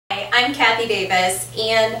I'm Kathy Davis,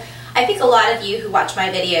 and I think a lot of you who watch my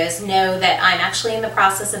videos know that I'm actually in the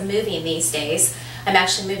process of moving these days. I'm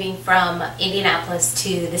actually moving from Indianapolis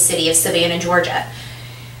to the city of Savannah, Georgia.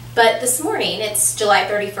 But this morning, it's July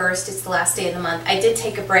 31st, it's the last day of the month, I did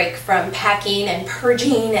take a break from packing and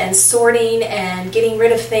purging and sorting and getting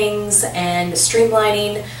rid of things and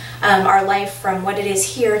streamlining our life from what it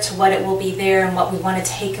is here to what it will be there and what we want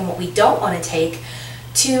to take and what we don't want to take,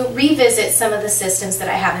 to revisit some of the systems that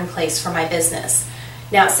I have in place for my business.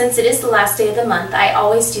 Now, since it is the last day of the month, I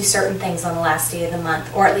always do certain things on the last day of the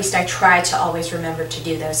month, or at least I try to always remember to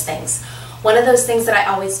do those things. One of those things that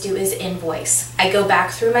I always do is invoice. I go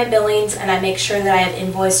back through my billings and I make sure that I have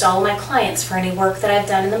invoiced all of my clients for any work that I've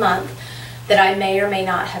done in the month that I may or may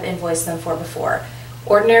not have invoiced them for before.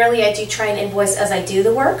 Ordinarily, I do try and invoice as I do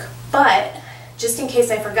the work, but just in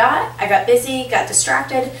case I forgot, I got busy, got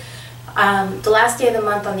distracted, the last day of the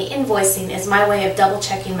month on the invoicing is my way of double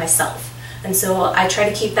checking myself. And so I try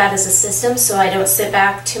to keep that as a system so I don't sit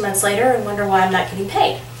back 2 months later and wonder why I'm not getting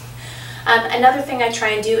paid. Another thing I try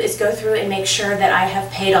and do is go through and make sure that I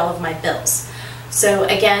have paid all of my bills. So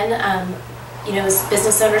again, you know, as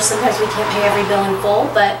business owners, sometimes we can't pay every bill in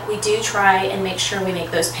full, but we do try and make sure we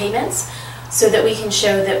make those payments so that we can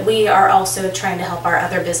show that we are also trying to help our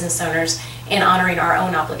other business owners in honoring our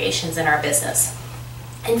own obligations in our business.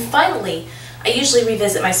 And finally, I usually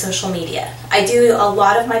revisit my social media. I do a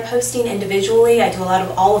lot of my posting individually. I do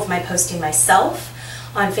all of my posting myself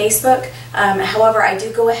on Facebook. However, I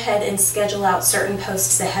do go ahead and schedule out certain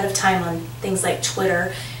posts ahead of time on things like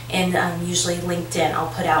Twitter and usually LinkedIn.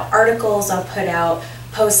 I'll put out articles, I'll put out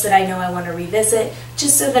posts that I know I want to revisit,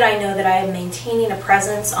 just so that I know that I am maintaining a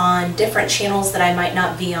presence on different channels that I might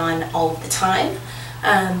not be on all of the time,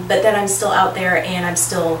 but then I'm still out there and I'm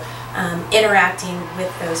still interacting with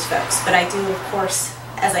those folks. But I do, of course,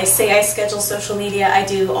 as I say I schedule social media, I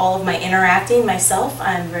do all of my interacting myself.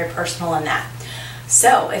 I'm very personal in that.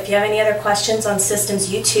 So if you have any other questions on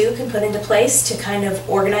systems you too can put into place to kind of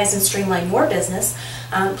organize and streamline your business,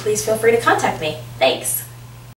 please feel free to contact me. Thanks.